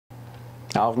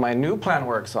Now, if my new plan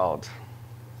works out,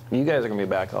 you guys are going to be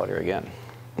back out here again.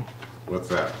 What's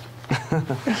that?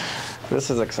 This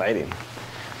is exciting.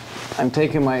 I'm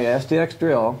taking my SDX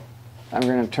drill. I'm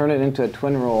going to turn it into a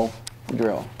twin row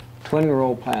drill. Twin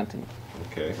row planting.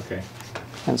 Okay. Okay.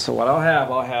 And so what I'll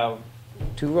have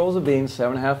 2 rows of beans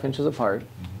 7.5 inches apart.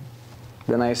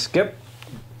 Then I skip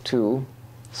 2.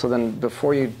 So then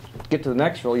before you get to the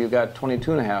next row, you've got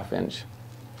 22.5 inch.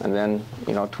 And then,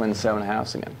 you know, twin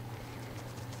 7.5s again.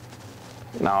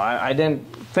 Now, I didn't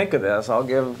think of this. I'll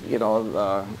give, you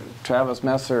know, Travis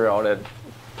Messer out at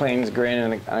Plains Grain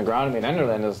and Agronomy in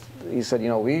Enderland, he said, you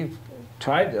know, we've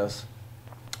tried this,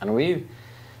 and we've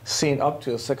seen up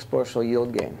to a 6 bushel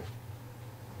yield gain.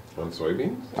 On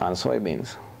soybeans? On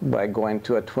soybeans, by going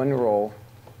to a twin row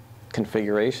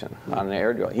configuration on an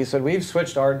air drill. He said, we've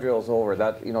switched our drills over.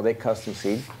 That, you know, they custom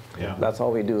seed. Yeah. That's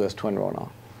all we do is twin row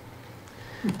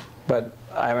now. But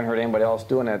I haven't heard anybody else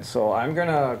doing it, so I'm going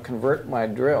to convert my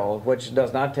drill, which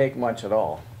does not take much at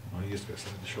all. Well, you just got to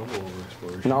send the shovel over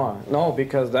exploration. No,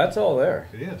 because that's all there.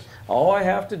 It is. All I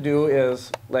have to do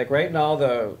is, like right now,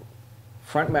 the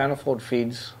front manifold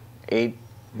feeds 8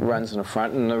 runs in the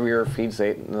front, and the rear feeds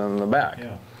 8 in the back.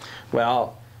 Yeah.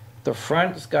 Well, the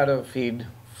front's got to feed,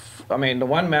 I mean, the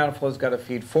one manifold's got to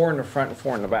feed 4 in the front and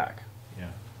 4 in the back. Yeah.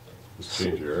 Just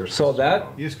change your air So that,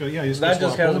 You just go, yeah, you just that go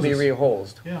just swap has to be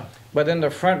hoses. rehosed. Yeah. But then the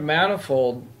front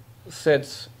manifold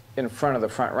sits in front of the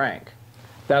front rank.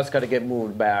 That's got to get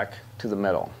moved back to the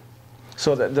middle.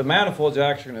 So the manifolds are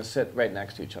actually going to sit right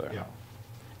next to each other. Yeah.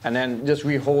 And then just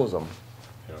rehose them.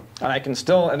 Yeah. And I can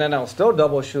still, and then I'll still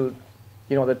double shoot,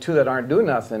 you know, the 2 that aren't doing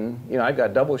nothing, you know, I've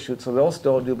got double shoot, so they'll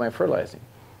still do my fertilizing.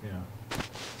 Yeah.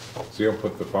 So you'll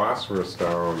put the phosphorus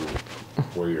down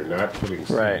where you're not putting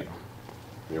seed. Right.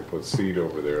 You'll put seed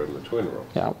over there in the twin row.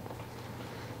 Yeah.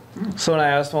 So then I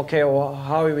asked him, okay, well,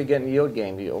 how are we getting yield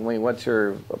gain? I mean, what's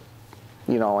your,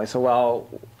 you know, I said, well,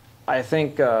 I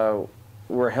think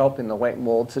we're helping the white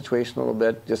mold situation a little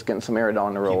bit, just getting some air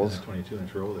down the rows. Keeping that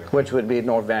 22-inch row there. Which would be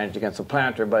no advantage against a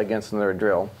planter, but against another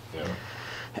drill. Yeah.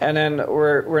 And then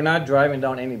we're not driving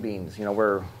down any beans. You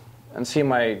know, and see,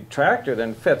 my tractor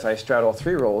then fits. I straddle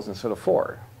 3 rows instead of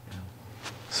 4. Yeah.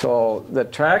 So the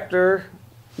tractor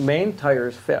main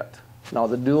tires fit. Now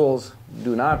the duals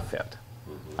do not fit.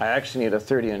 I actually need a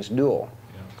 30-inch dual.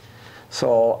 Yeah.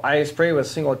 So I spray with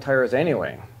single tires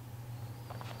anyway.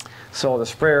 So the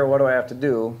sprayer, what do I have to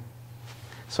do?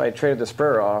 So I traded the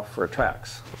sprayer off for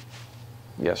tracks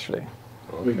yesterday.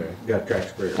 We Okay. got a track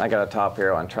sprayer. I got a top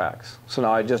air on tracks. So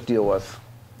now I just deal with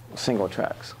single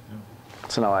tracks.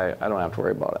 So now I don't have to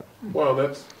worry about it. Well,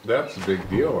 that's a big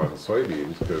deal on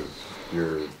soybeans because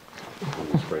you're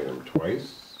spraying them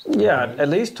twice. Yeah, at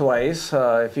least twice.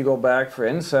 If you go back for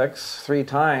insects 3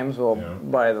 times, well, Yeah.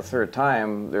 by the 3rd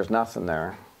time, there's nothing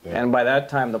there. Yeah. And by that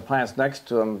time, the plants next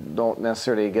to them don't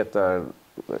necessarily get the,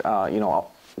 you know,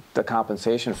 the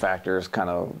compensation factor is kind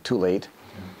of too late.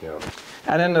 Yeah.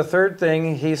 And then the 3rd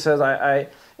thing, he says,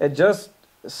 it just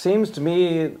seems to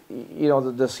me, you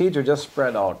know, the seeds are just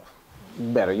spread out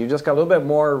better. You just got a little bit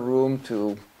more room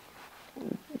to,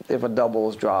 if a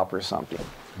doubles drop or something.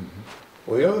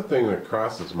 Well, the other thing that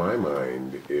crosses my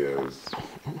mind is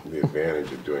the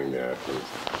advantage of doing that is,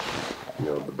 you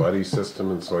know, the buddy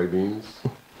system in soybeans.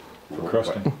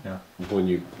 Crusting, yeah. When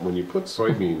you put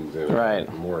soybeans in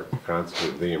Right. more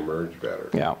constant, they emerge better.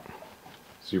 Yeah.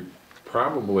 So you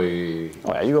probably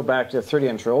Oh, yeah, you go back to the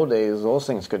 30-inch roll days, those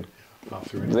things could, Pop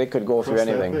through they could go through Crust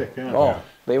that anything. thick, yeah. Oh, Yeah.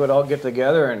 they would all get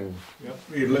together and, Yep.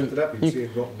 You'd lift it up, you'd see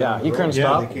it go yeah, down the you road. couldn't Yeah,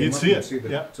 stop. They came You'd up, see you'd it. see the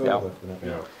Yeah. soil Yeah. lifting up.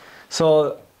 yeah.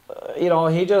 So, you know,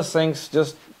 he just thinks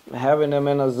just having them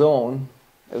in a zone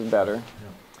is better.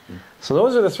 So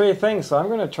those are the 3 things. So I'm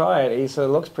going to try it. He said it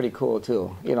looks pretty cool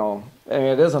too. You know, I mean,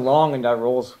 it isn't long and that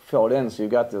roll's filled in, so you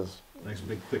got this Nice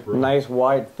big thick row. nice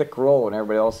wide thick roll, and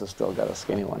everybody else has still got a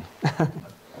skinny one.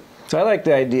 So I like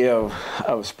the idea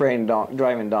of spraying down,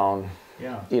 driving down,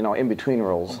 Yeah. you know, in between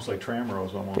rolls. Almost like tram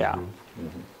rows almost. Yeah.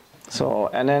 So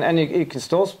and you can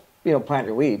still, you know, plant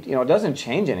your wheat. You know, it doesn't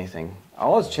change anything.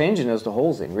 All it's changing is the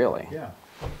hosing, really. Yeah.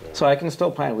 So I can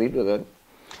still plant wheat with it.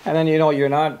 And then, you know, you're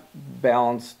not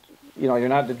balanced, you know,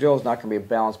 the drill's not going to be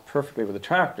balanced perfectly with the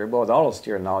tractor, but with auto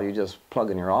steer now, you just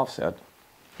plug in your offset.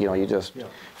 You know, you just Yeah.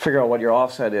 figure out what your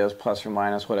offset is, plus or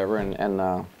minus, whatever, and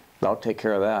that'll take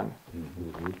care of that.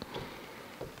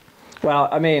 Well,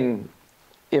 I mean,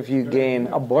 if you gain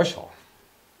a bushel,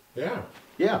 Yeah.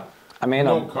 Yeah. I mean,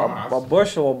 No cost. a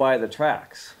bushel will buy the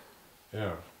tracks.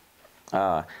 Yeah.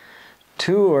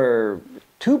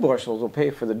 2 bushels will pay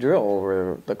for the drill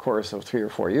over the course of 3 or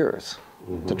 4 years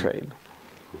to trade.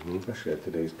 Especially at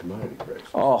today's commodity price.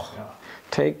 Oh, Yeah.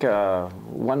 take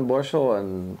 1 bushel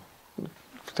and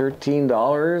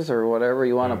 $13 or whatever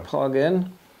you want to Yeah. plug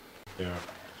in. Yeah.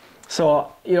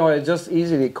 So, you know, it's just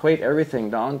easy to equate everything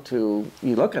down to,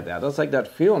 you look at that, that's like that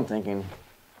feeling thinking,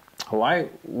 why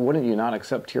wouldn't you not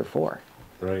accept Tier 4?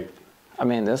 Right. I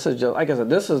mean, this is just, like I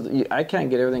said, I can't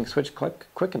get everything switched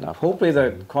quick enough. Hopefully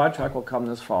the quad track will come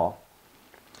this fall.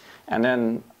 And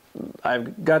then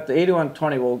I've got the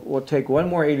 8120, we'll take one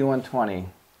more 8120,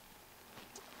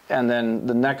 and then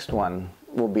the next one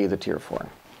will be the Tier 4.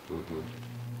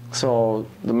 So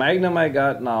the Magnum I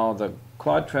got now, the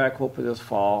quad track hopefully this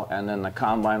fall, and then the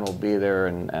combine will be there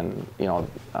and you know,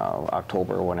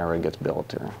 October, whenever it gets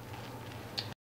built. Or